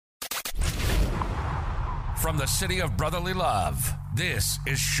From the city of brotherly love, this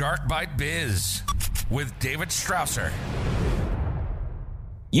is Shark Bite Biz with David Strausser.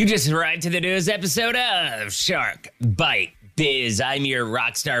 You just arrived to the newest episode of Shark Bite Biz. I'm your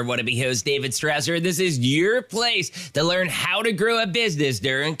rockstar wannabe host, David Strausser, and this is your place to learn how to grow a business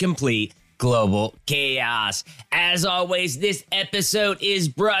during complete global chaos. As always, this episode is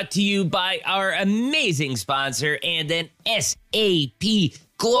brought to you by our amazing sponsor and an SAP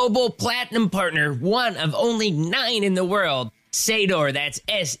Global Platinum Partner, one of only 9 in the world. Seidor, that's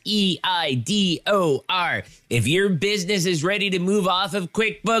Seidor. If your business is ready to move off of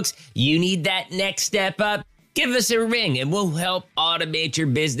QuickBooks, you need that next step up, give us a ring and we'll help automate your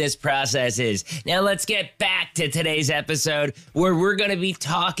business processes. Now let's get back to today's episode where we're going to be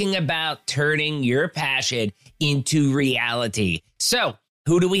talking about turning your passion into reality. So,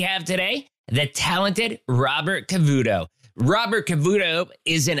 who do we have today? The talented Robert Cavuoto. Robert Cavuoto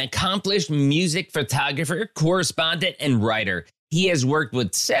is an accomplished music photographer, correspondent, and writer. He has worked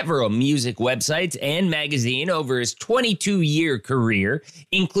with several music websites and magazines over his 22-year career,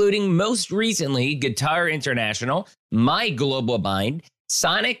 including most recently Guitar International, My Global Mind,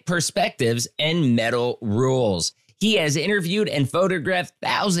 Sonic Perspectives, and Metal Rules. He has interviewed and photographed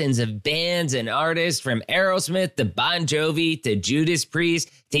thousands of bands and artists from Aerosmith to Bon Jovi to Judas Priest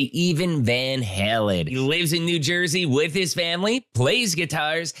to even Van Halen. He lives in New Jersey with his family, plays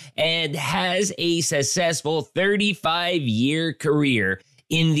guitars, and has a successful 35-year career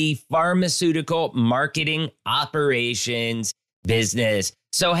in the pharmaceutical marketing operations business.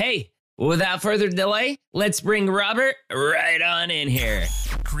 So, hey, without further delay, let's bring Robert right on in here.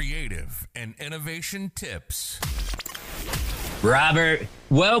 Creative and innovation tips. Robert,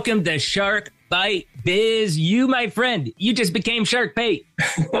 welcome to Shark Bite Biz. You, my friend, you just became Shark Bait.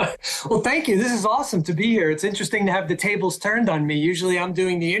 Well, thank you. This is awesome to be here. It's interesting to have the tables turned on me. Usually I'm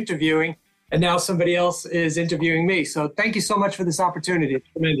doing the interviewing, and now somebody else is interviewing me. So thank you so much for this opportunity. It's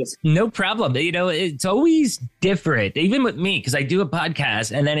tremendous. No problem. You know, it's always different, even with me, because I do a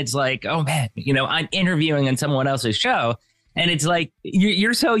podcast and then it's like, oh man, you know, I'm interviewing on someone else's show. And it's like,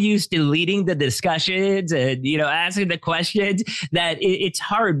 you're so used to leading the discussions and, you know, asking the questions that it's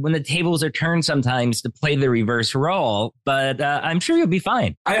hard when the tables are turned sometimes to play the reverse role. But I'm sure you'll be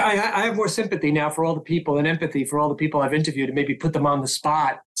fine. I have more sympathy now for all the people and empathy for all the people I've interviewed and maybe put them on the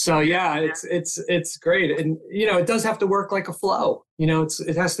spot. So, yeah, it's great. And, you know, it does have to work like a flow. You know,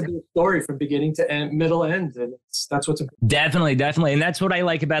 it has to be a story from beginning to end, middle end. And that's what's important. Definitely. And that's what I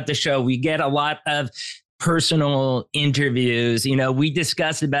like about the show. We get a lot of personal interviews. You know, we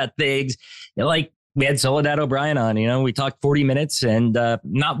discussed about things like we had Soledad O'Brien on, you know, we talked 40 minutes and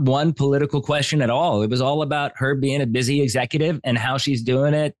not one political question at all. It was all about her being a busy executive and how she's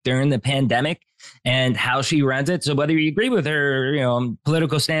doing it during the pandemic and how she runs it. So whether you agree with her, you know,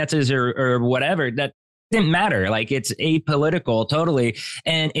 political stances or whatever, that didn't matter. Like, it's apolitical totally.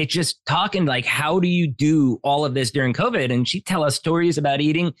 And it's just talking like, how do you do all of this during COVID? And she'd tell us stories about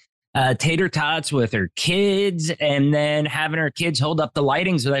eating tater tots with her kids and then having her kids hold up the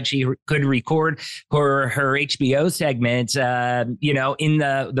lighting so that she could record for her HBO segment, you know, in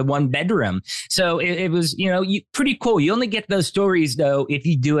the one bedroom. So it was, you know, pretty cool. You only get those stories, though, if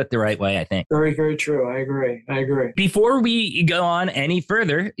you do it the right way, I think. Very, very true. I agree. Before we go on any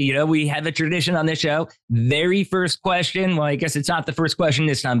further, you know, we have a tradition on this show. Very first question. Well, I guess it's not the first question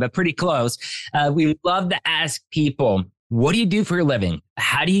this time, but pretty close. We love to ask people, what do you do for a living?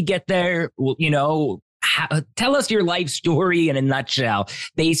 How do you get there? You know, tell us your life story in a nutshell.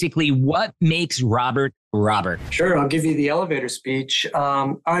 Basically, what makes Robert Robert? Sure. I'll give you the elevator speech.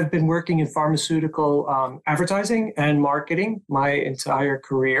 I've been working in pharmaceutical advertising and marketing my entire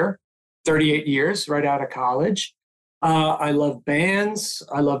career, 38 years right out of college. I love bands.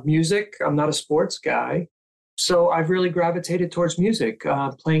 I love music. I'm not a sports guy. So I've really gravitated towards music.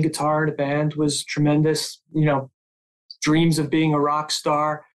 Playing guitar in a band was tremendous, you know, dreams of being a rock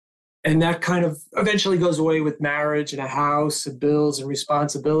star. And that kind of eventually goes away with marriage and a house and bills and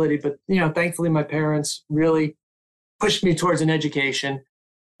responsibility. But, you know, thankfully, my parents really pushed me towards an education.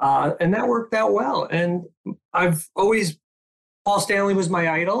 And that worked out well. And Paul Stanley was my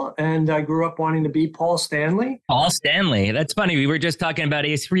idol, and I grew up wanting to be Paul Stanley. Paul Stanley. That's funny. We were just talking about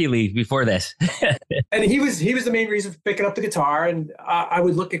Ace Frehley before this. And he was the main reason for picking up the guitar. And I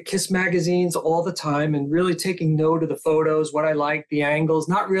would look at Kiss magazines all the time and really taking note of the photos, what I liked, the angles,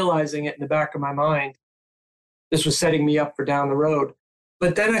 not realizing it in the back of my mind. This was setting me up for down the road.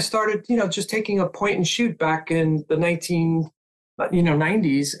 But then I started, you know, just taking a point and shoot back in the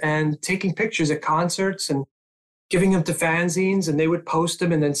 90s and taking pictures at concerts and giving them to fanzines, and they would post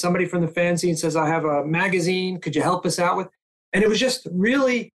them. And then somebody from the fanzine says, I have a magazine. Could you help us out with? And it was just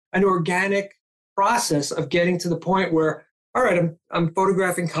really an organic process of getting to the point where, all right, I'm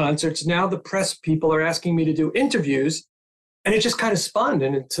photographing concerts. Now the press people are asking me to do interviews. And it just kind of spun,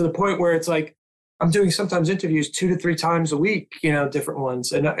 and to the point where it's like I'm doing sometimes interviews 2 to 3 times a week, different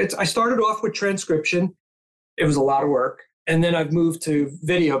ones. And I started off with transcription. It was a lot of work. And then I've moved to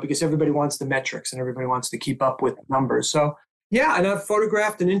video because everybody wants the metrics and everybody wants to keep up with numbers. So yeah, and I've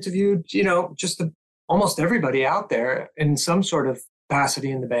photographed and interviewed, almost everybody out there in some sort of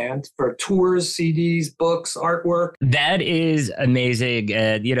capacity in the band for tours, CDs, books, artwork. That is amazing.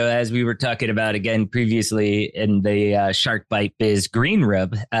 As we were talking about again previously in the Shark Bite Biz green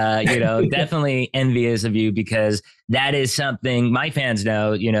room, definitely envious of you because that is something my fans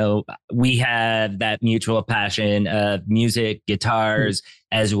know, we have that mutual passion of music, guitars,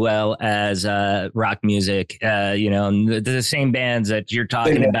 as well as rock music, the same bands that you're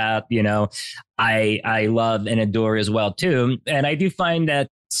talking about, I love and adore as well, too. And I do find that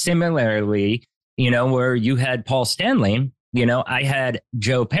similarly, where you had Paul Stanley, I had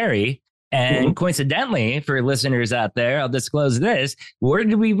Joe Perry. And coincidentally, for listeners out there, I'll disclose this. Where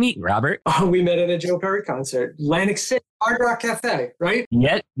did we meet, Robert? Oh, we met at a Joe Perry concert, Atlantic City, Hard Rock Cafe, right?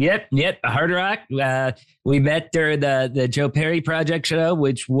 Yep. Hard Rock. We met during the Joe Perry Project show,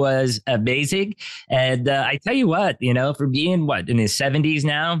 which was amazing. And I tell you what, for being in his 70s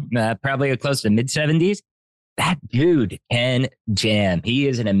now, probably close to mid 70s, that dude can jam. He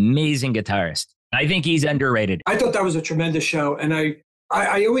is an amazing guitarist. I think he's underrated. I thought that was a tremendous show. And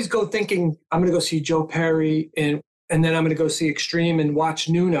I always go thinking I'm going to go see Joe Perry and then I'm going to go see Extreme and watch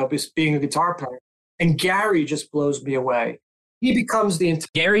Nuno being a guitar player. And Gary just blows me away. He becomes the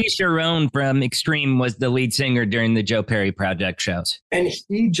Gary Sharon from Extreme was the lead singer during the Joe Perry Project shows. And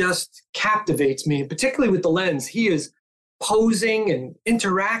he just captivates me, particularly with the lens. He is posing and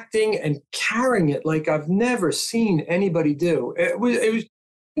interacting and carrying it like I've never seen anybody do. It was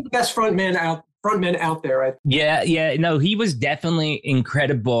the best frontman out there. Yeah. No, he was definitely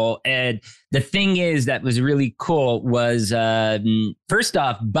incredible. And the thing is that was really cool was, first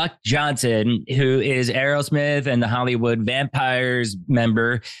off, Buck Johnson, who is Aerosmith and the Hollywood Vampires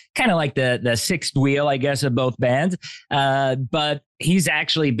member, kind of like the sixth wheel, I guess, of both bands. But he's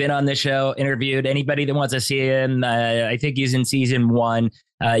actually been on the show, interviewed anybody that wants to see him. I think he's in season 1.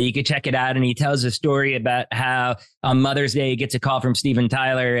 You could check it out. And he tells a story about how on Mother's Day, he gets a call from Steven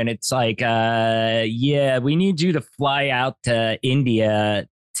Tyler. And it's like, yeah, we need you to fly out to India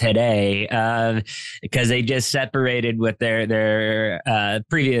today because they just separated with their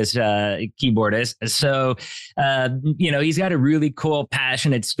previous keyboardist. So, he's got a really cool,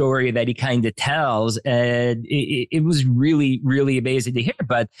 passionate story that he kind of tells. And it was really, really amazing to hear.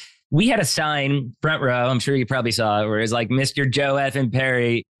 But we had a sign front row. I'm sure you probably saw it where it's like, Mr. Joe F. and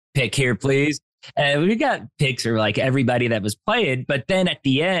Perry, pick here, please. And we got pics of like everybody that was playing. But then at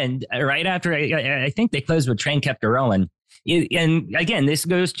the end, right after, I think they closed with Train Kept a Rolling. And again, this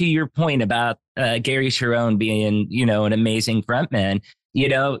goes to your point about Gary Sharon being, an amazing frontman.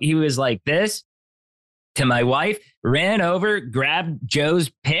 He was like this to my wife, ran over, grabbed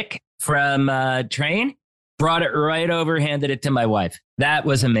Joe's pick from Train, brought it right over, handed it to my wife. That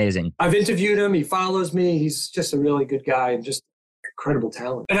was amazing. I've interviewed him. He follows me. He's just a really good guy and just incredible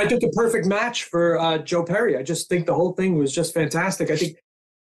talent. And I took the perfect match for Joe Perry. I just think the whole thing was just fantastic. I think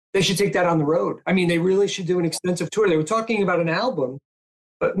they should take that on the road. I mean, they really should do an extensive tour. They were talking about an album,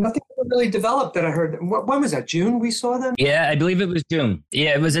 but nothing really developed that I heard. When was that? June we saw them? Yeah, I believe it was June.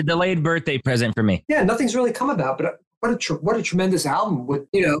 Yeah, it was a delayed birthday present for me. Yeah, nothing's really come about, but what a tremendous album with,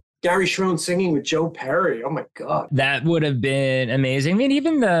 Gary Sharon singing with Joe Perry. Oh my God. That would have been amazing. I mean,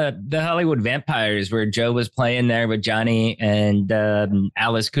 even the Hollywood Vampires where Joe was playing there with Johnny and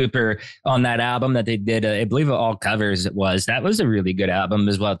Alice Cooper on that album that they did, I believe all covers it was. That was a really good album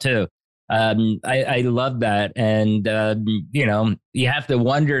as well, too. I love that. And, you have to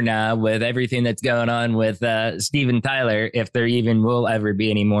wonder now with everything that's going on with Steven Tyler, if there even will ever be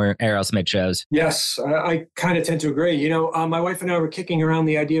any more Aerosmith shows. Yes, I kind of tend to agree. My wife and I were kicking around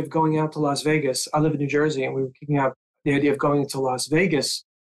the idea of going out to Las Vegas. I live in New Jersey, and we were kicking out the idea of going to Las Vegas,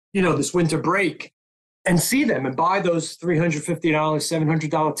 this winter break and see them and buy those $350,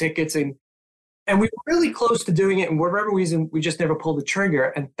 $700 tickets. And we were really close to doing it. And for whatever reason, we just never pulled the trigger.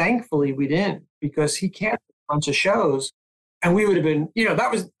 And thankfully we didn't, because he canceled a bunch of shows. And we would have been,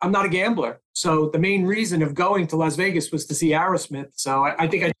 I'm not a gambler. So the main reason of going to Las Vegas was to see Aerosmith. So I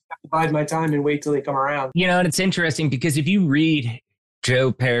think I just have to bide my time and wait till they come around. And it's interesting because if you read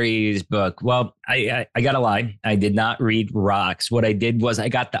Joe Perry's book, well, I got to lie, I did not read Rocks. What I did was I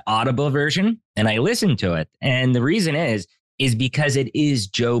got the Audible version and I listened to it. And the reason is because it is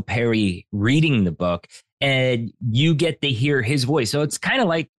Joe Perry reading the book and you get to hear his voice. So it's kind of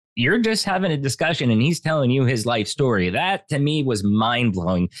like you're just having a discussion and he's telling you his life story. That to me was mind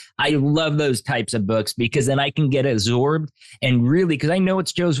blowing. I love those types of books because then I can get absorbed and really, because I know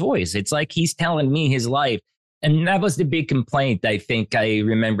it's Joe's voice. It's like he's telling me his life. And that was the big complaint I think I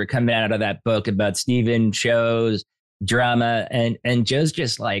remember coming out of that book about Stephen Show's drama. And Joe's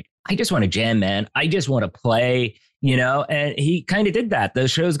just like, I just want to jam, man. I just want to play, and he kind of did that.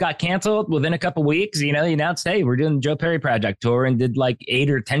 Those shows got canceled within a couple of weeks. He announced, hey, we're doing the Joe Perry Project tour and did like 8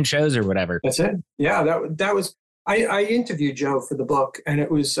 or 10 shows or whatever. That's it. Yeah, that was, I interviewed Joe for the book, and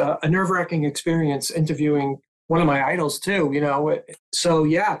it was a nerve-wracking experience interviewing one of my idols too, So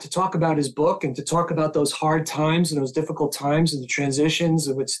yeah, to talk about his book and to talk about those hard times and those difficult times and the transitions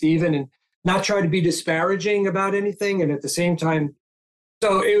with Stephen, and not try to be disparaging about anything. And at the same time,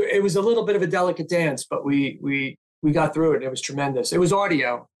 so it was a little bit of a delicate dance, but we got through it. It was tremendous. It was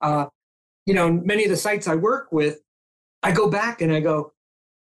audio. Many of the sites I work with, I go back and I go,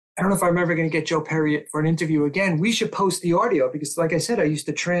 I don't know if I'm ever going to get Joe Perry for an interview again. We should post the audio because, like I said, I used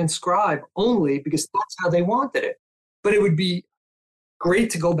to transcribe only because that's how they wanted it. But it would be great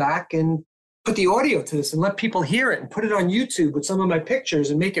to go back and put the audio to this and let people hear it and put it on YouTube with some of my pictures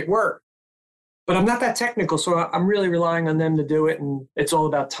and make it work. But I'm not that technical, so I'm really relying on them to do it. And it's all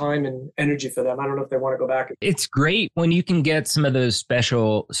about time and energy for them. I don't know if they want to go back. It's great when you can get some of those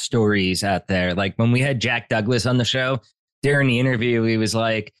special stories out there. Like when we had Jack Douglas on the show, during the interview, he was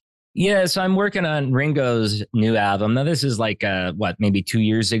like, yeah, so I'm working on Ringo's new album. Now, this is like, maybe 2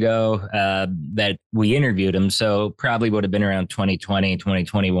 years ago that we interviewed him. So probably would have been around 2020,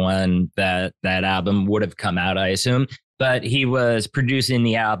 2021 that album would have come out, I assume. But he was producing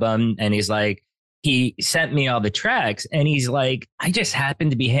the album and he's like, he sent me all the tracks and he's like, I just happened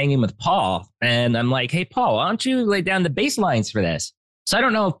to be hanging with Paul. And I'm like, hey, Paul, why don't you lay down the bass lines for this? So I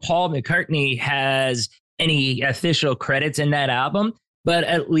don't know if Paul McCartney has any official credits in that album, but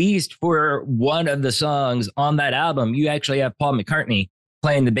at least for one of the songs on that album, you actually have Paul McCartney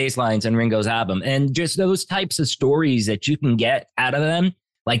playing the bass lines on Ringo's album. And just those types of stories that you can get out of them,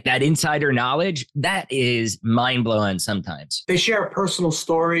 like that insider knowledge, that is mind blowing sometimes. They share a personal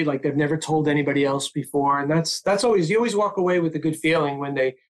story like they've never told anybody else before. And that's always, you always walk away with a good feeling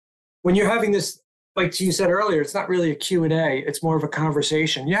when you're having this, like you said earlier, it's not really a Q&A, it's more of a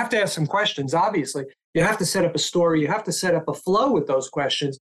conversation. You have to ask some questions, obviously. You have to set up a story. You have to set up a flow with those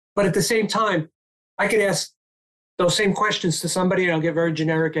questions. But at the same time, I can ask those same questions to somebody and I'll get very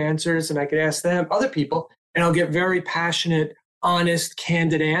generic answers. And I can ask them, other people, and I'll get very passionate, honest,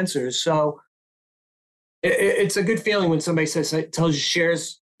 candid answers. So it's a good feeling when somebody feels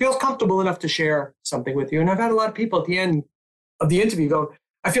comfortable enough to share something with you. And I've had a lot of people at the end of the interview go,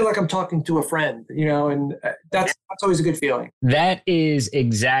 I feel like I'm talking to a friend, and that's always a good feeling. That is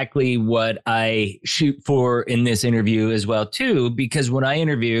exactly what I shoot for in this interview as well, too, because when I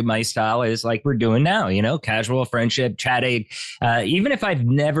interview, my style is like we're doing now, casual friendship, chatting, even if I've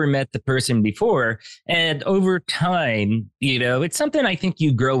never met the person before. And over time, it's something I think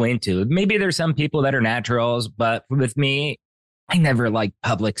you grow into. Maybe there's some people that are naturals, but with me, I never liked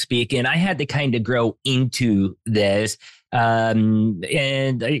public speaking. I had to kind of grow into this. And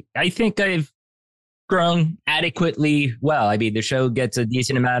I think I've grown adequately well. I mean, the show gets a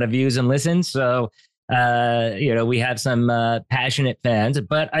decent amount of views and listens. So, we have some passionate fans.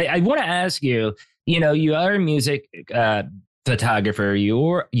 But I want to ask you, you are a music photographer.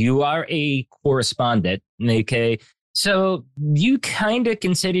 You are a correspondent. Okay. So you kind of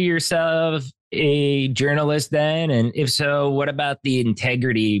consider yourself a journalist then? And if so, what about the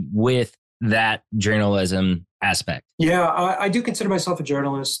integrity with that journalism aspect? Yeah, I do consider myself a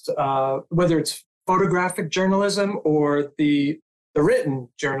journalist, whether it's photographic journalism or the written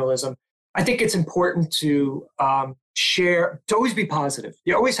journalism. I think it's important to to always be positive.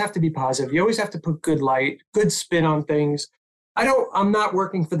 You always have to be positive. You always have to put good light, good spin on things. I'm not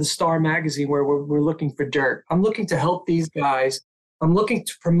working for the Star magazine where we're looking for dirt. I'm looking to help these guys. I'm looking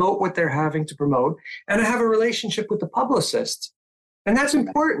to promote what they're having to promote. And I have a relationship with the publicist. And that's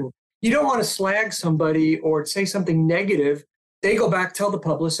important. You don't want to slag somebody or say something negative. They go back, tell the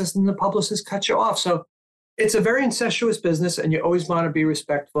publicist, and the publicist cuts you off. So it's a very incestuous business, and you always want to be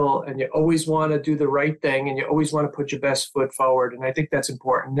respectful, and you always want to do the right thing, and you always want to put your best foot forward. And I think that's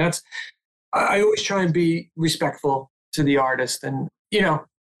important. I always try and be respectful to the artist. And,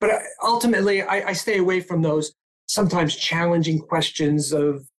 but ultimately I stay away from those sometimes challenging questions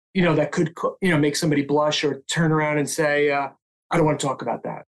of, that could, make somebody blush or turn around and say, I don't want to talk about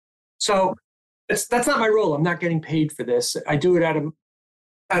that. So that's not my role. I'm not getting paid for this. I do it out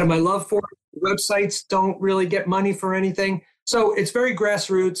of my love for it. Websites don't really get money for anything. So it's very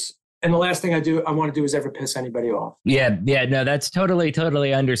grassroots. And the last thing I want to do is ever piss anybody off. Yeah, no, that's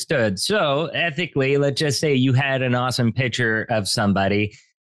totally understood. So ethically, let's just say you had an awesome picture of somebody,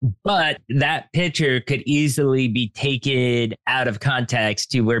 but that picture could easily be taken out of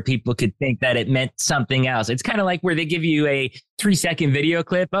context to where people could think that it meant something else. It's kind of like where they give you a 3-second video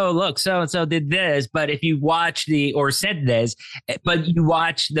clip. Oh, look, so-and-so did this. But if you watch or said this, but you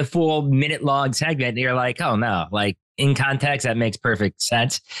watch the full minute-long segment, you're like, oh, no, like in context, that makes perfect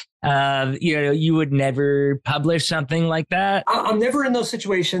sense. You would never publish something like that. I'm never in those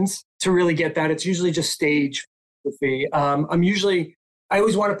situations to really get that. It's usually just stage photography. I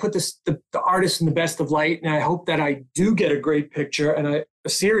always want to put the artist in the best of light, and I hope that I do get a great picture and a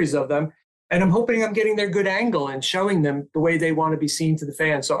series of them. And I'm hoping I'm getting their good angle and showing them the way they want to be seen to the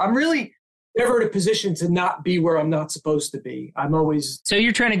fans. So I'm really never in a position to not be where I'm not supposed to be. I'm always... So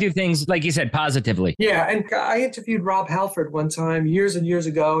you're trying to do things, like you said, positively. Yeah, and I interviewed Rob Halford one time years and years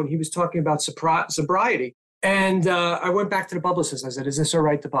ago, and he was talking about sobriety. And I went back to the publicist. I said, is this all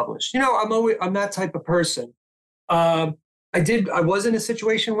right to publish? I'm that type of person. I was in a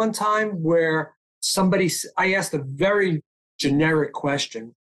situation one time where I asked a very generic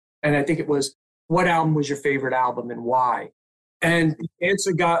question, and I think it was, what album was your favorite album and why? And the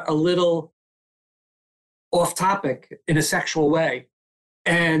answer got a little off topic in a sexual way.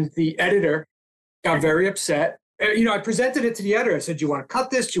 And the editor got very upset. I presented it to the editor. I said, do you want to cut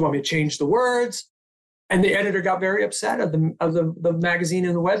this? Do you want me to change the words? And the editor got very upset of the magazine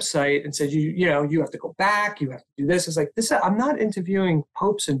and the website and said, you have to go back. You have to do this. It's like, I'm not interviewing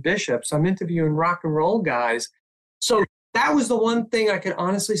popes and bishops. I'm interviewing rock and roll guys. So that was the one thing I can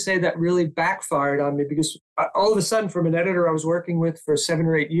honestly say that really backfired on me, because all of a sudden, from an editor I was working with for 7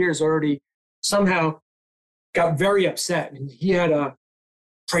 or 8 years, already somehow got very upset. And he had a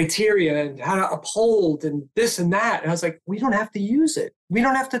criteria and how to uphold and this and that. And I was like, we don't have to use it. We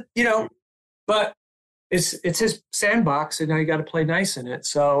don't have to, but it's his sandbox, and now you got to play nice in it.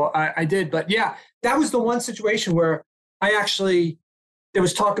 So I did. But yeah, that was the one situation where there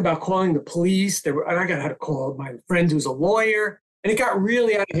was talk about calling the police. And I had to call my friend who's a lawyer. And it got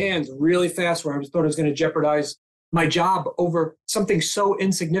really out of hand really fast, where I thought I was going to jeopardize my job over something so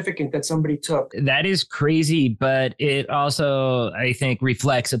insignificant that somebody took. That is crazy, but it also, I think,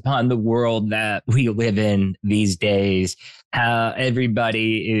 reflects upon the world that we live in these days. How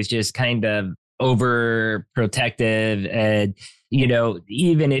everybody is just kind of overprotective, and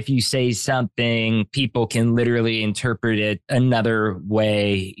even if you say something, people can literally interpret it another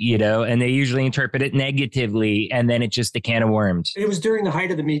way, and they usually interpret it negatively, and then it's just a can of worms. It was during the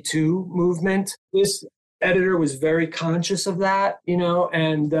height of the Me Too movement. This editor was very conscious of that, and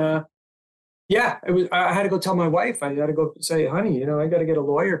it was. I had to go tell my wife. I had to go say, honey, I got to get a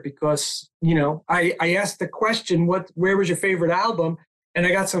lawyer, because I asked the question, where was your favorite album, and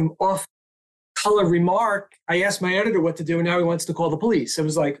I got some off color remark. I asked my editor what to do, and now he wants to call the police. It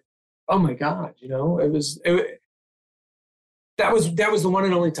was like, oh my God, that was the one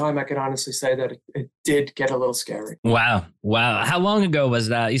and only time I could honestly say that it did get a little scary. Wow. How long ago was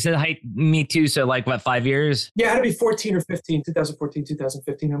that? You said Me Too, so like what, 5 years? Yeah, it had to be 14 or 15, 2014,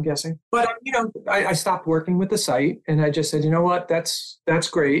 2015, I'm guessing. But I stopped working with the site, and I just said, you know what, that's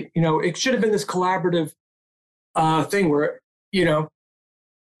great. It should have been this collaborative thing where,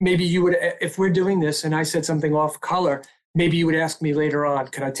 maybe you would, if we're doing this and I said something off color, maybe you would ask me later on,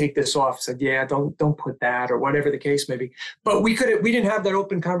 could I take this off? I said, yeah, don't put that, or whatever the case may be. But we didn't have that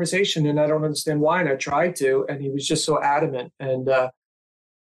open conversation, and I don't understand why. And I tried to, and he was just so adamant. And there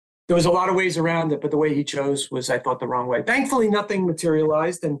was a lot of ways around it, but the way he chose was, I thought, the wrong way. Thankfully, nothing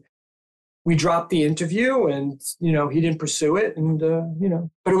materialized, and we dropped the interview, and he didn't pursue it, and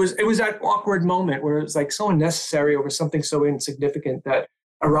but it was that awkward moment where it was like so unnecessary over something so insignificant that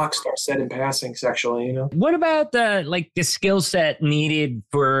a rock star said in passing sexually, What about the skill set needed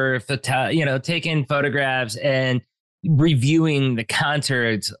for taking photographs and reviewing the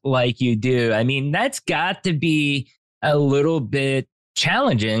concerts like you do? I mean, that's got to be a little bit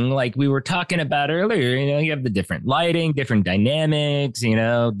challenging. Like we were talking about earlier, you have the different lighting, different dynamics,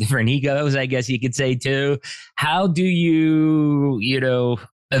 different egos, I guess you could say too. How do you,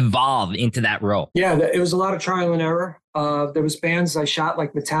 evolve into that role? Yeah, it was a lot of trial and error. There was bands I shot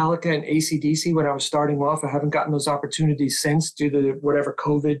like Metallica and AC/DC when I was starting off. I haven't gotten those opportunities since due to whatever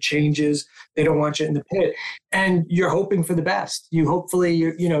COVID changes. They don't want you in the pit, and you're hoping for the best. Hopefully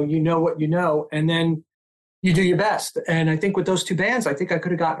you know what you know, and then you do your best. And I think with those two bands, I think I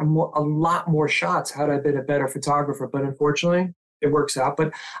could have gotten a lot more shots had I been a better photographer. But unfortunately, it works out.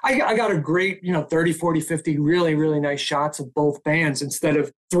 But I got a great, 30, 40, 50 really, really nice shots of both bands instead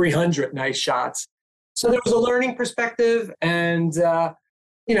of 300 nice shots. So there was a learning perspective, and,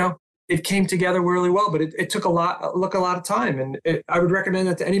 it came together really well, but it took a lot of time. And I would recommend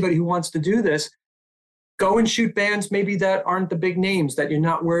that to anybody who wants to do this. Go and shoot bands maybe that aren't the big names, that you're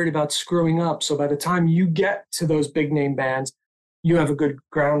not worried about screwing up. So by the time you get to those big name bands, you have a good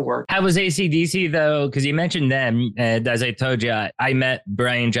groundwork. How was AC/DC though? Because you mentioned them, and as I told you, I met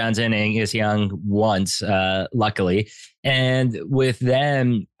Brian Johnson and Angus Young once, luckily, and with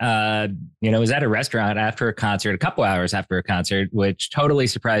them, I was at a restaurant after a concert, a couple hours after a concert, which totally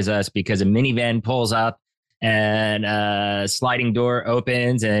surprised us because a minivan pulls up and a sliding door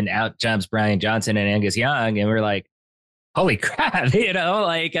opens and out jumps Brian Johnson and Angus Young, and we're like, holy crap, we're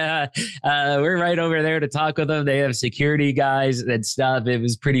right over there to talk with them. They have security guys and stuff. It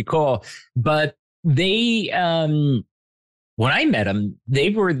was pretty cool. But they, when I met them,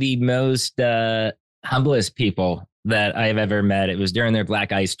 they were the most humblest people that I've ever met. It was during their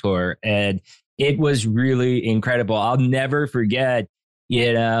Black Ice tour, and it was really incredible. I'll never forget,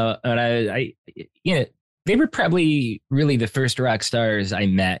 and they were probably really the first rock stars I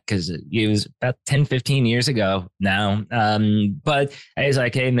met, because it was about 10, 15 years ago now. But I was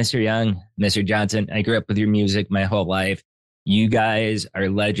like, hey, Mr. Young, Mr. Johnson, I grew up with your music my whole life. You guys are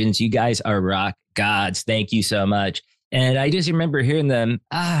legends. You guys are rock gods. Thank you so much. And I just remember hearing them,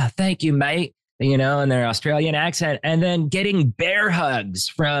 thank you, mate, in their Australian accent, and then getting bear hugs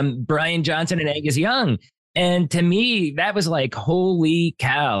from Brian Johnson and Angus Young. And to me, that was like, holy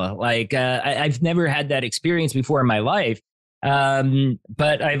cow. Like, I've never had that experience before in my life.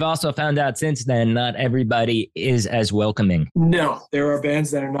 But I've also found out since then, not everybody is as welcoming. No, there are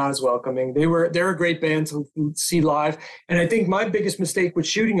bands that are not as welcoming. They're a great band to see live. And I think my biggest mistake with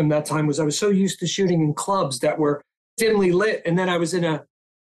shooting them that time was I was so used to shooting in clubs that were dimly lit. And then I was in a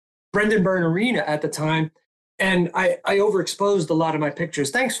Brendan Byrne Arena at the time. And I overexposed a lot of my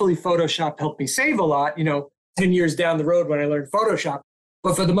pictures. Thankfully, Photoshop helped me save a lot, 10 years down the road when I learned Photoshop.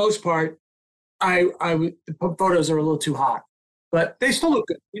 But for the most part, the photos are a little too hot. But they still look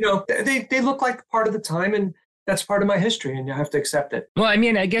good. They look like part of the time, and that's part of my history, and you have to accept it. Well, I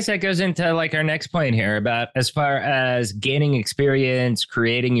mean, I guess that goes into like our next point here about as far as gaining experience,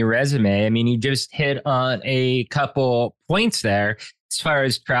 creating your resume. I mean, you just hit on a couple points there as far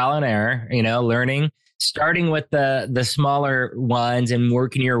as trial and error, learning. Starting with the smaller ones and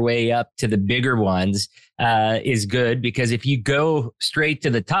working your way up to the bigger ones is good, because if you go straight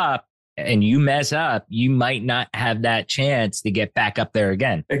to the top and you mess up, you might not have that chance to get back up there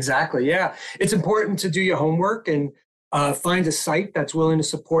again. Exactly. Yeah. It's important to do your homework and find a site that's willing to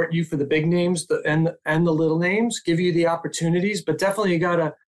support you for the big names and the little names, give you the opportunities. But definitely you got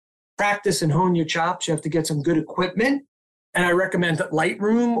to practice and hone your chops. You have to get some good equipment. And I recommend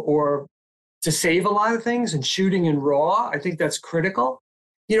Lightroom or to save a lot of things, and shooting in RAW. I think that's critical.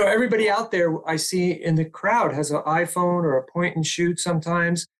 Everybody out there I see in the crowd has an iPhone or a point and shoot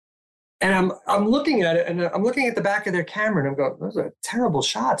sometimes. And I'm looking at it, and I'm looking at the back of their camera, and I'm going, those are terrible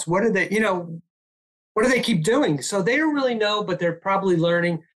shots. What do they keep doing? So they don't really know, but they're probably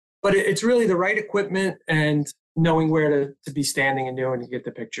learning. But it's really the right equipment and knowing where to be standing and doing to get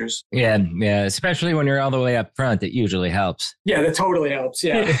the pictures. Yeah. Especially when you're all the way up front, it usually helps. Yeah, that totally helps.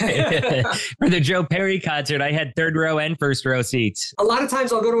 Yeah. For the Joe Perry concert, I had third row and first row seats. A lot of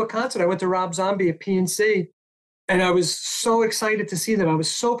times I'll go to a concert. I went to Rob Zombie at PNC, and I was so excited to see them. I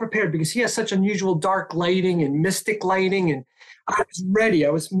was so prepared because he has such unusual dark lighting and mystic lighting. And I was ready.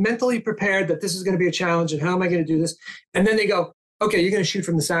 I was mentally prepared that this is going to be a challenge, and how am I going to do this? And then they go, okay, you're going to shoot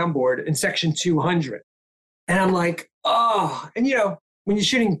from the soundboard in section 200. And I'm like, oh, and when you're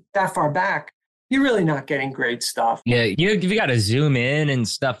shooting that far back, you're really not getting great stuff. Yeah, you got to zoom in and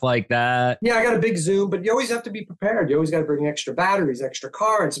stuff like that. Yeah, I got a big zoom, but you always have to be prepared. You always got to bring extra batteries, extra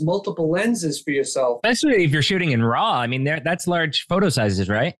cards, multiple lenses for yourself. Especially if you're shooting in RAW. I mean, that's large photo sizes,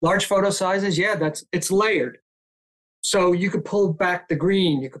 right? Large photo sizes, yeah, it's layered. So you could pull back the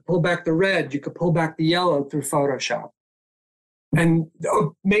green, you could pull back the red, you could pull back the yellow through Photoshop. And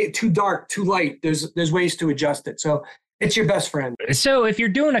make it too dark, too light. There's ways to adjust it. So it's your best friend. So if you're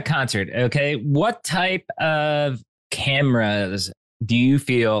doing a concert, okay, what type of cameras do you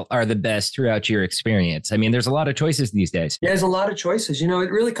feel are the best throughout your experience? I mean, there's a lot of choices these days. Yeah, there's a lot of choices. It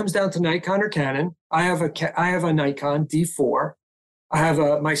really comes down to Nikon or Canon. I have a Nikon D4. I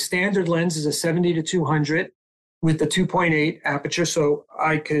have my standard lens is a 70-200 with the 2.8 aperture, so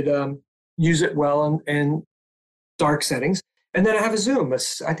I could use it well in dark settings. And then I have a zoom.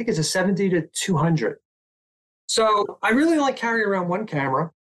 I think it's a 70-200. So I really like carrying around one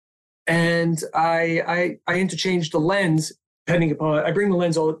camera, and I interchange the lens depending upon, I bring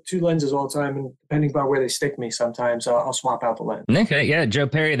two lenses all the time, and depending upon where they stick me, sometimes I'll swap out the lens. Okay, yeah, Joe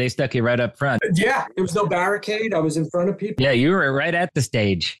Perry, they stuck you right up front. Yeah, there was no barricade. I was in front of people. Yeah, you were right at the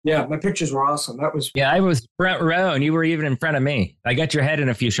stage. Yeah, my pictures were awesome. Yeah, I was front row, and you were even in front of me. I got your head in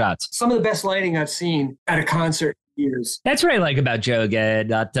a few shots. Some of the best lighting I've seen at a concert in years. That's what I like about Joe. Again,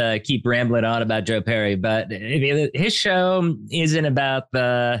 not to keep rambling on about Joe Perry, but his show isn't about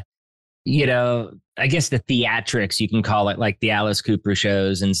the, I guess the theatrics, you can call it, like the Alice Cooper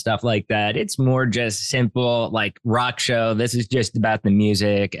shows and stuff like that. It's more just simple, like rock show. This is just about the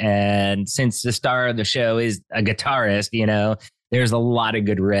music. And since the star of the show is a guitarist, there's a lot of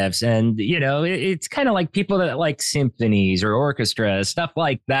good riffs. And, it's kind of like people that like symphonies or orchestras, stuff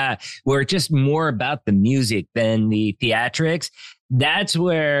like that, where it's just more about the music than the theatrics. That's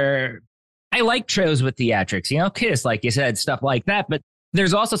where I like shows with theatrics, Kiss, like you said, stuff like that. But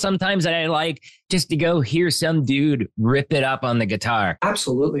there's also sometimes that I like just to go hear some dude rip it up on the guitar.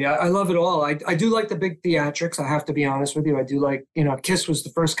 Absolutely. I love it all. I do like the big theatrics. I have to be honest with you. I do like, Kiss was the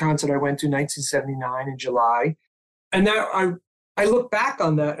first concert I went to 1979 in July. And that I look back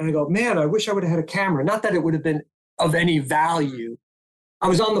on that and I go, man, I wish I would have had a camera. Not that it would have been of any value. I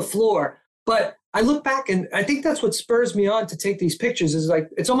was on the floor, but I look back and I think that's what spurs me on to take these pictures, is like,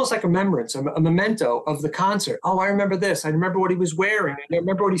 it's almost like a remembrance, a memento of the concert. Oh, I remember this. I remember what he was wearing. I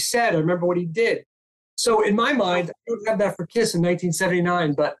remember what he said. I remember what he did. So in my mind, I don't have that for Kiss in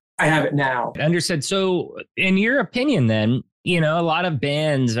 1979, but I have it now. Understood. So in your opinion, then, a lot of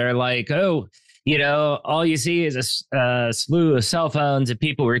bands are like, oh, all you see is a slew of cell phones and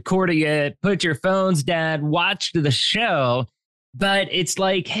people recording it. Put your phones down, watch the show. But it's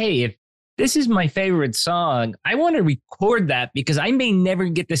like, hey, if this is my favorite song, I want to record that because I may never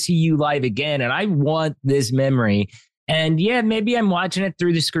get to see you live again. And I want this memory. And yeah, maybe I'm watching it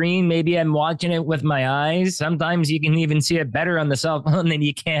through the screen. Maybe I'm watching it with my eyes. Sometimes you can even see it better on the cell phone than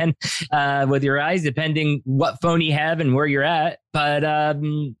you can with your eyes, depending what phone you have and where you're at. But,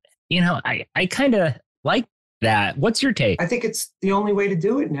 I kind of like that. What's your take? I think it's the only way to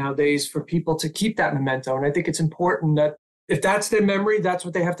do it nowadays for people to keep that memento. And I think it's important that if that's their memory, that's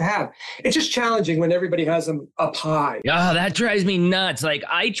what they have to have. It's just challenging when everybody has them up high. Oh, that drives me nuts. Like,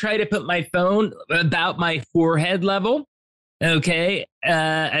 I try to put my phone about my forehead level. Okay.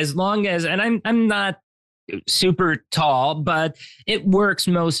 As long as, and I'm not super tall, but it works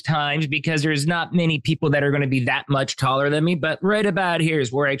most times because there's not many people that are going to be that much taller than me. But right about here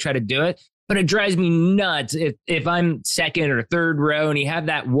is where I try to do it. But it drives me nuts if I'm second or third row and you have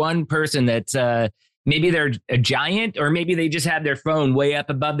that one person that's, maybe they're a giant, or maybe they just have their phone way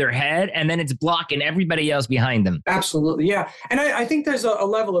up above their head and then it's blocking everybody else behind them. Absolutely. Yeah. And I think there's a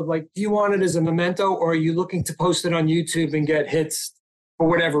level of like, do you want it as a memento, or are you looking to post it on YouTube and get hits for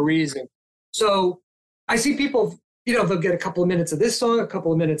whatever reason? So I see people, they'll get a couple of minutes of this song, a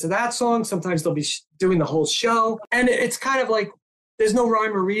couple of minutes of that song. Sometimes they'll be doing the whole show. And it's kind of like, there's no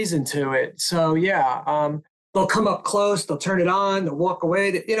rhyme or reason to it. So yeah, they'll come up close, they'll turn it on, they'll walk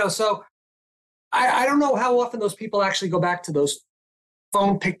away, so I don't know how often those people actually go back to those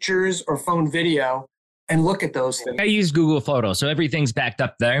phone pictures or phone video and look at those things. I use Google Photos, so everything's backed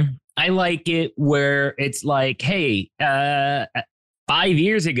up there. I like it where it's like, hey, 5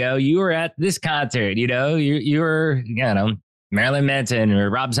 years ago, you were at this concert, you were, Marilyn Manson or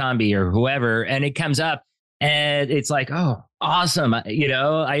Rob Zombie or whoever, and it comes up and it's like, oh, awesome. I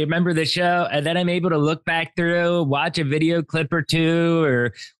remember the show, and then I'm able to look back through, watch a video clip or two,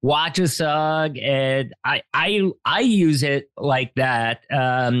 or watch a song. And I use it like that.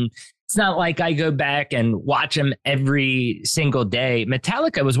 It's not like I go back and watch them every single day.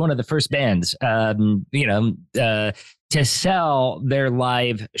 Metallica was one of the first bands, to sell their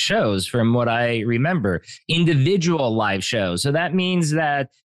live shows, from what I remember, individual live shows. So that means that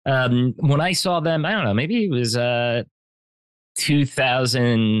when I saw them, I don't know, maybe it was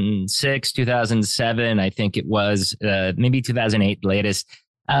 2006, 2007, I think it was, maybe 2008 latest.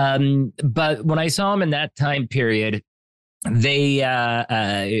 But when I saw them in that time period, they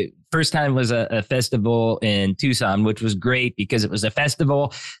first time was a festival in Tucson, which was great because it was a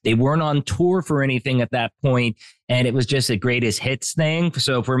festival. They weren't on tour for anything at that point, and it was just a greatest hits thing.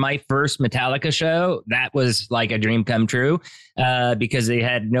 So for my first Metallica show, that was like a dream come true, because they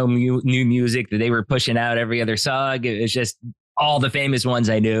had no new music that they were pushing out every other song. It was just all the famous ones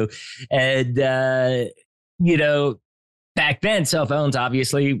I knew. And, back then, cell phones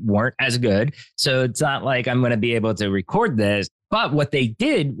obviously weren't as good. So it's not like I'm going to be able to record this. But what they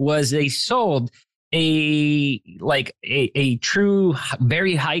did was they sold a true,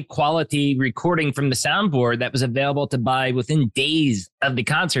 very high quality recording from the soundboard that was available to buy within days of the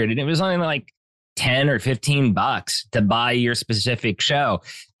concert. And it was only like 10 or $15 to buy your specific show.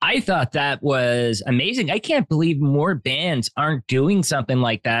 I thought that was amazing. I can't believe more bands aren't doing something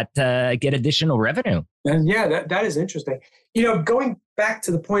like that to get additional revenue. And yeah, that is interesting. Going back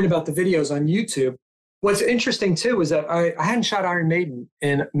to the point about the videos on YouTube, what's interesting too is that I hadn't shot Iron Maiden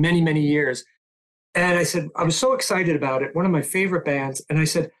in many, many years. And I said, I was so excited about it, one of my favorite bands. And I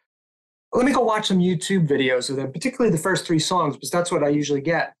said, let me go watch some YouTube videos of them, particularly the first 3 songs, because that's what I usually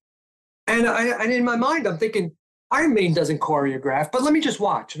get. And in my mind, I'm thinking, Iron Maiden doesn't choreograph, but let me just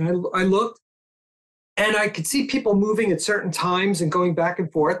watch. And I looked, and I could see people moving at certain times and going back and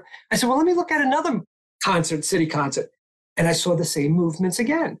forth. I said, well, let me look at another city concert. And I saw the same movements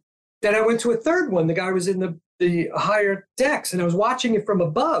again. Then I went to a third one. The guy was in the higher decks, and I was watching it from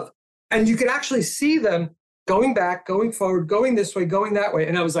above. And you could actually see them going back, going forward, going this way, going that way.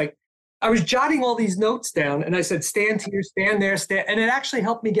 And I was like, I was jotting all these notes down, and I said, stand here, stand there, stand. And it actually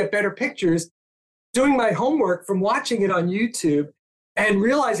helped me get better pictures doing my homework from watching it on YouTube and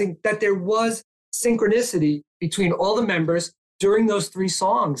realizing that there was synchronicity between all the members during those 3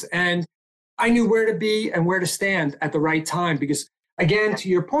 songs. And I knew where to be and where to stand at the right time, because again, to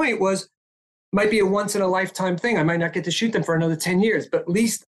your point, might be a once in a lifetime thing. I might not get to shoot them for another 10 years, but at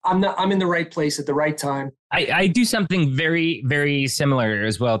least I'm in the right place at the right time. I do something very, very similar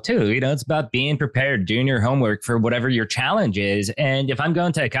as well, too. It's about being prepared, doing your homework for whatever your challenge is. And if I'm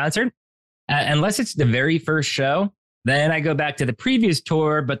going to a concert, unless it's the very first show, then I go back to the previous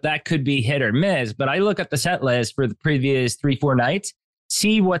tour, but that could be hit or miss. But I look at the set list for the previous 3-4 nights,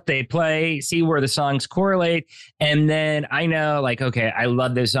 see what they play, see where the songs correlate. And then I know, like, okay, I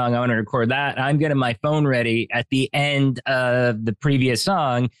love this song, I want to record that. I'm getting my phone ready at the end of the previous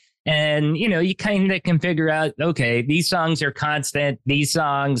song. And, you kind of can figure out, okay, these songs are constant, these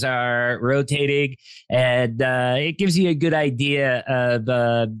songs are rotating, and it gives you a good idea of,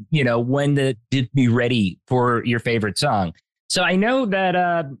 when to be ready for your favorite song. So I know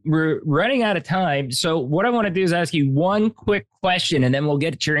that we're running out of time. So what I want to do is ask you one quick question, and then we'll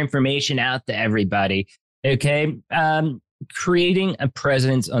get your information out to everybody. Okay. Creating a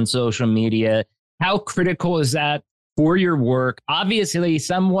presence on social media, how critical is that for your work? Obviously,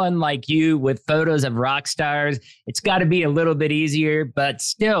 someone like you with photos of rock stars, it's got to be a little bit easier, but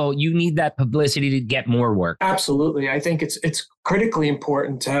still, you need that publicity to get more work. Absolutely. I think it's critically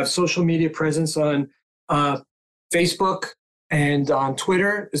important to have social media presence on Facebook and on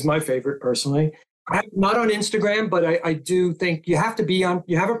Twitter is my favorite personally. I'm not on Instagram, but I do think you have to be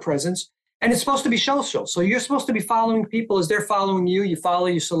you have a presence, and it's supposed to be social. So you're supposed to be following people as they're following you. You follow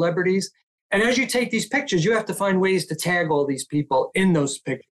your celebrities. And as you take these pictures, you have to find ways to tag all these people in those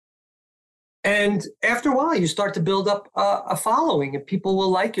pictures. And after a while, you start to build up a following, and people will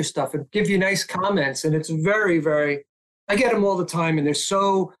like your stuff and give you nice comments. And it's very, very, I get them all the time, and they're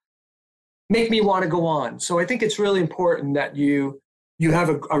so, make me want to go on. So I think it's really important that you have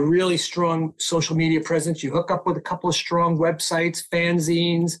a really strong social media presence. You hook up with a couple of strong websites,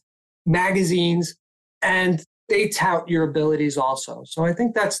 fanzines, magazines, and they tout your abilities also. So I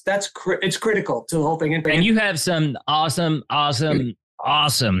think it's critical to the whole thing. And you have some awesome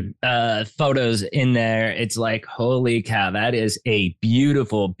photos in there. It's like, holy cow, that is a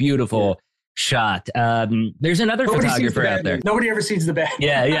beautiful, beautiful shot. There's another photographer out there. Nobody ever sees the bad.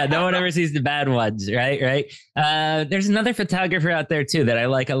 Yeah. No one ever sees the bad ones, right? There's another photographer out there too that I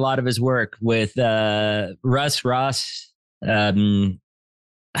like a lot of his work with Russ Ross.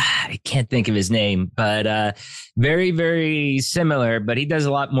 I can't think of his name, but very, very similar. But he does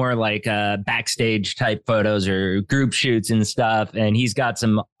a lot more like backstage type photos or group shoots and stuff. And he's got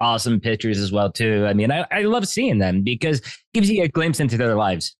some awesome pictures as well, too. I mean, I love seeing them because it gives you a glimpse into their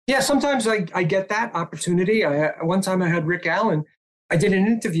lives. Yeah, sometimes I get that opportunity. One time I had Rick Allen. I did an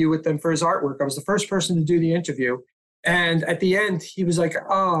interview with them for his artwork. I was the first person to do the interview. And at the end, he was like,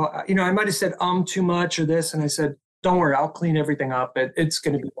 oh, I might have said too much or this. And I said, don't worry, I'll clean everything up. It's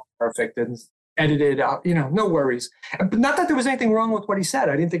going to be perfect and edited out, no worries. But not that there was anything wrong with what he said.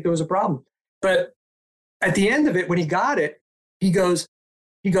 I didn't think there was a problem. But at the end of it, when he got it, he goes,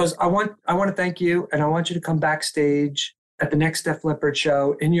 I want to thank you, and I want you to come backstage at the next Def Leppard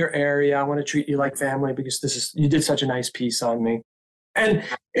show in your area. I want to treat you like family because you did such a nice piece on me. And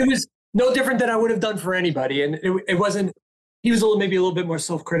it was no different than I would have done for anybody. And it wasn't he was maybe a little bit more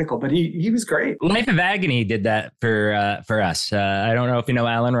self-critical, but he was great. Life of Agony did that for us. I don't know if you know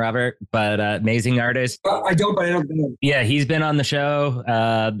Alan Robert, but amazing artist. I don't, but I don't know. Yeah, he's been on the show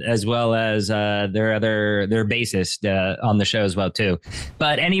as well as their bassist on the show as well too.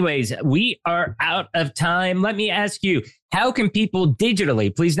 But anyways, we are out of time. Let me ask you, how can people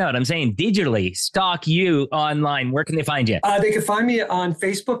digitally, please note, I'm saying digitally, stalk you online? Where can they find you? They can find me on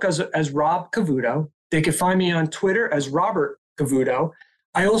Facebook as Rob Cavuoto. They can find me on Twitter as Robert Cavuoto.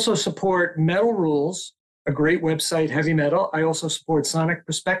 I also support Metal Rules, a great website, heavy metal. I also support Sonic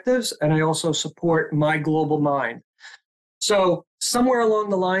Perspectives, and I also support My Global Mind. So somewhere along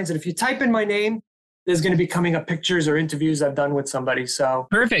the lines, and if you type in my name, there's going to be coming up pictures or interviews I've done with somebody. So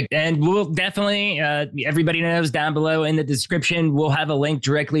perfect. And we'll definitely, everybody knows down below in the description, we'll have a link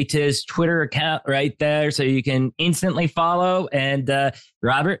directly to his Twitter account right there. So you can instantly follow, and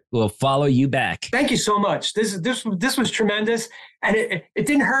Robert will follow you back. Thank you so much. This was tremendous. And it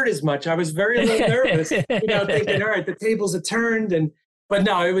didn't hurt as much. I was very little nervous, thinking, all right, the tables have turned, but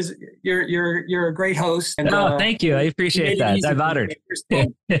no, it was you're a great host. And, thank you. I appreciate that. I'm honored.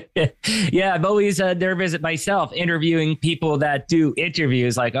 Yeah, I'm always nervous at myself interviewing people that do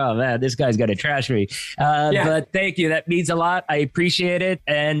interviews. Like, oh man, this guy's gonna trash me. But thank you. That means a lot. I appreciate it.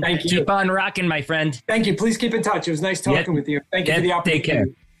 And keep on rocking, my friend. Thank you. Please keep in touch. It was nice talking with you. Thank you for the opportunity. Take care.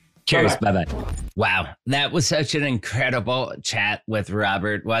 Cheers. Bye-bye. Wow. That was such an incredible chat with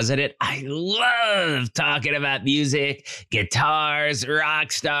Robert, wasn't it? I love talking about music, guitars,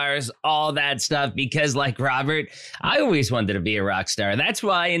 rock stars, all that stuff, because like Robert, I always wanted to be a rock star. That's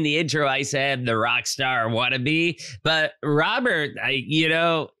why in the intro I said the rock star wannabe. But Robert,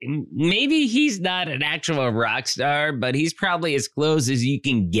 maybe he's not an actual rock star, but he's probably as close as you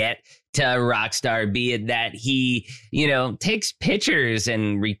can get to a rock star, be it that he, takes pictures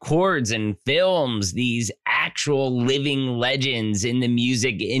and records and films these actual living legends in the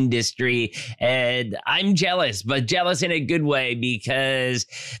music industry. And I'm jealous, but jealous in a good way, because,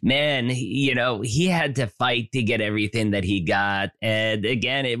 man, he had to fight to get everything that he got. And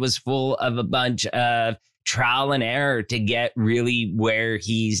again, it was full of a bunch of trial and error to get really where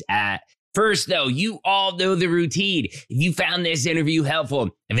he's at. First, though, you all know the routine. If you found this interview helpful,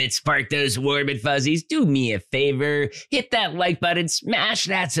 if it sparked those warm and fuzzies, do me a favor, hit that like button, smash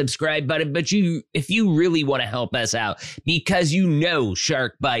that subscribe button. But if you really want to help us out, because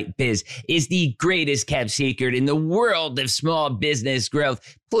Shark Bite Biz is the greatest kept secret in the world of small business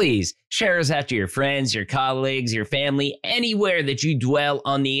growth, please share us out to your friends, your colleagues, your family, anywhere that you dwell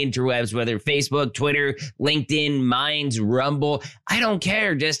on the interwebs, whether Facebook, Twitter, LinkedIn, Minds, Rumble. I don't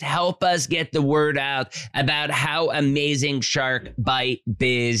care. Just help us get the word out about how amazing Shark Bite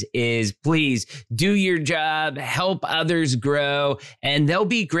Biz is. Please do your job, help others grow, and they'll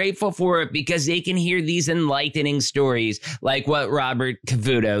be grateful for it, because they can hear these enlightening stories like what Robert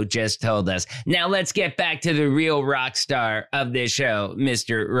Cavuoto just told us. Now let's get back to the real rock star of this show,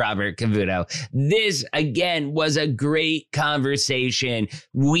 Mr. Robert Cavuoto. This, again, was a great conversation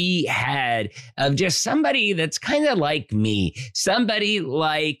we had of just somebody that's kind of like me, somebody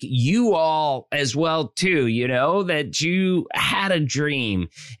like you all as well, too, that you had a dream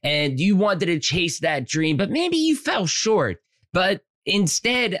and you wanted to chase that dream, but maybe you fell short. But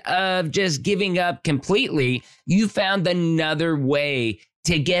instead of just giving up completely, you found another way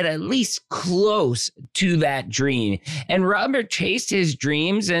to get at least close to that dream. And Robert chased his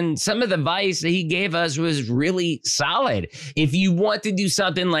dreams, and some of the advice that he gave us was really solid. If you want to do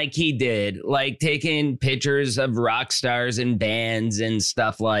something like he did, like taking pictures of rock stars and bands and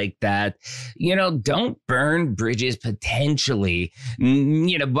stuff like that, don't burn bridges potentially,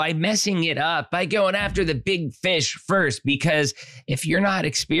 by messing it up, by going after the big fish first. Because if you're not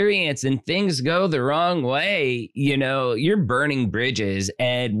experienced and things go the wrong way, you're burning bridges.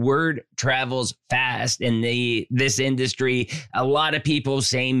 And word travels fast in this industry. A lot of people,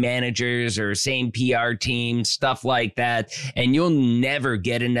 same managers or same PR team, stuff like that, and you'll never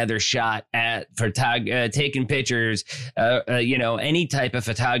get another shot at taking pictures, any type of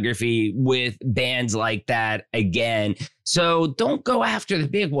photography with bands like that again. So don't go after the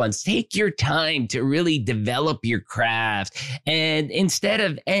big ones. Take your time to really develop your craft. And instead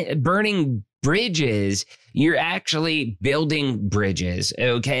of burning bridges, you're actually building bridges,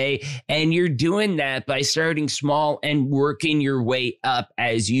 okay? And you're doing that by starting small and working your way up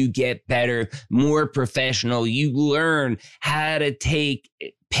as you get better, more professional. You learn how to take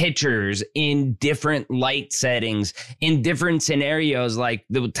pictures in different light settings, in different scenarios, like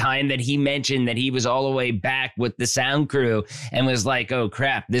the time that he mentioned that he was all the way back with the sound crew and was like, oh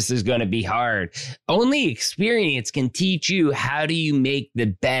crap, this is going to be hard. Only experience can teach you how do you make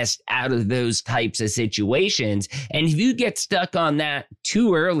the best out of those types of situations. And if you get stuck on that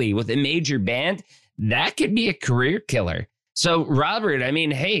too early with a major band, that could be a career killer. So Robert, I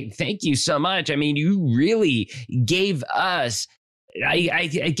mean, hey, thank you so much. I mean, you really gave us I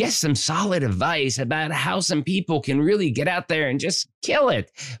guess some solid advice about how some people can really get out there and just kill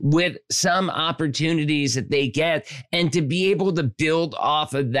it with some opportunities that they get, and to be able to build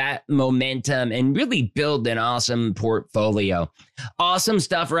off of that momentum and really build an awesome portfolio. Awesome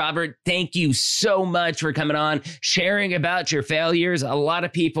stuff, Robert. Thank you so much for coming on, sharing about your failures. A lot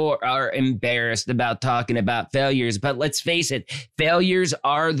of people are embarrassed about talking about failures, but let's face it, failures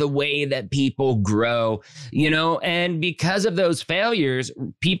are the way that people grow, and because of those failures,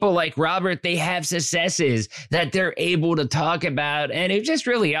 people like Robert, they have successes that they're able to talk about. And it's just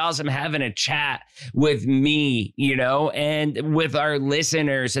really awesome having a chat with me, and with our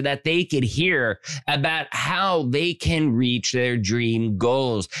listeners so that they could hear about how they can reach their dream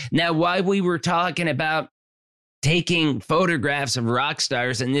goals. Now, while we were talking about taking photographs of rock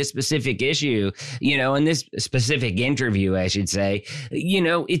stars in this specific issue, in this specific interview, I should say,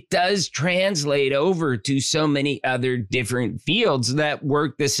 it does translate over to so many other different fields that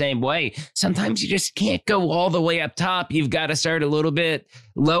work the same way. Sometimes you just can't go all the way up top. You've got to start a little bit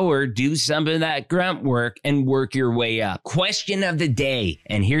lower, do some of that grunt work, and work your way up. Question of the day,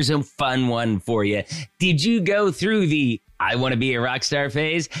 and here's a fun one for you. Did you go through the I want to be a rock star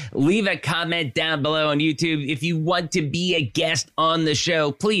phase? Leave a comment down below on YouTube. If you want to be a guest on the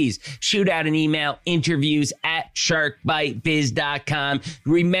show, please shoot out an email, interviews@sharkbitebiz.com.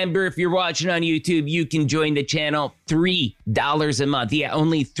 Remember, if you're watching on YouTube, you can join the channel, $3 a month. Yeah,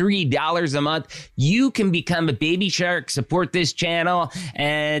 only $3 a month. You can become a baby shark, support this channel,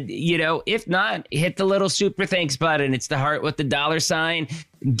 and, if not, hit the little super thanks button. It's the heart with the dollar sign.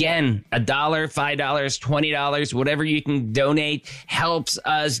 Again, $1, $5, $20, whatever you can donate helps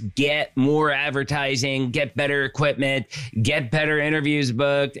us get more advertising, get better equipment, get better interviews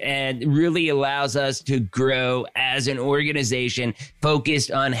booked, and really allows us to grow as an organization focused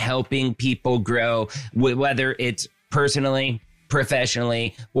on helping people grow, whether it's personally,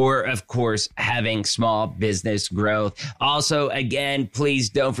 professionally, or of course, having small business growth. Also, again, please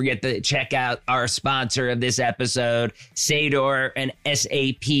don't forget to check out our sponsor of this episode, Seidor, an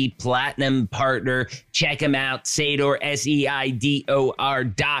SAP Platinum partner. Check them out, Seidor, SEIDOR.com.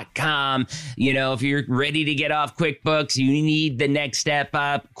 If you're ready to get off QuickBooks, you need the next step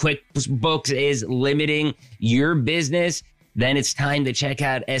up. QuickBooks is limiting your business. Then it's time to check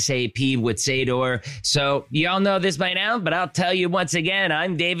out SAP with Seidor. So you all know this by now, but I'll tell you once again,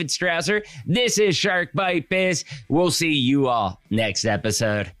 I'm David Strausser. This is Shark Bite Biz. We'll see you all next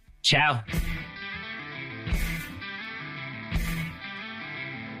episode. Ciao.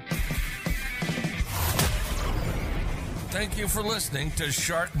 Thank you for listening to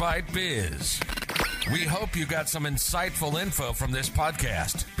Shark Bite Biz. We hope you got some insightful info from this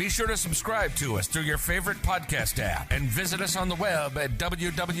podcast. Be sure to subscribe to us through your favorite podcast app and visit us on the web at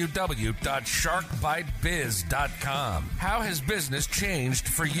www.sharkbitebiz.com. How has business changed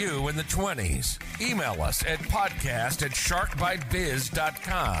for you in the 20s? Email us at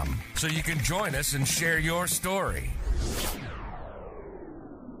podcast@sharkbitebiz.com so you can join us and share your story.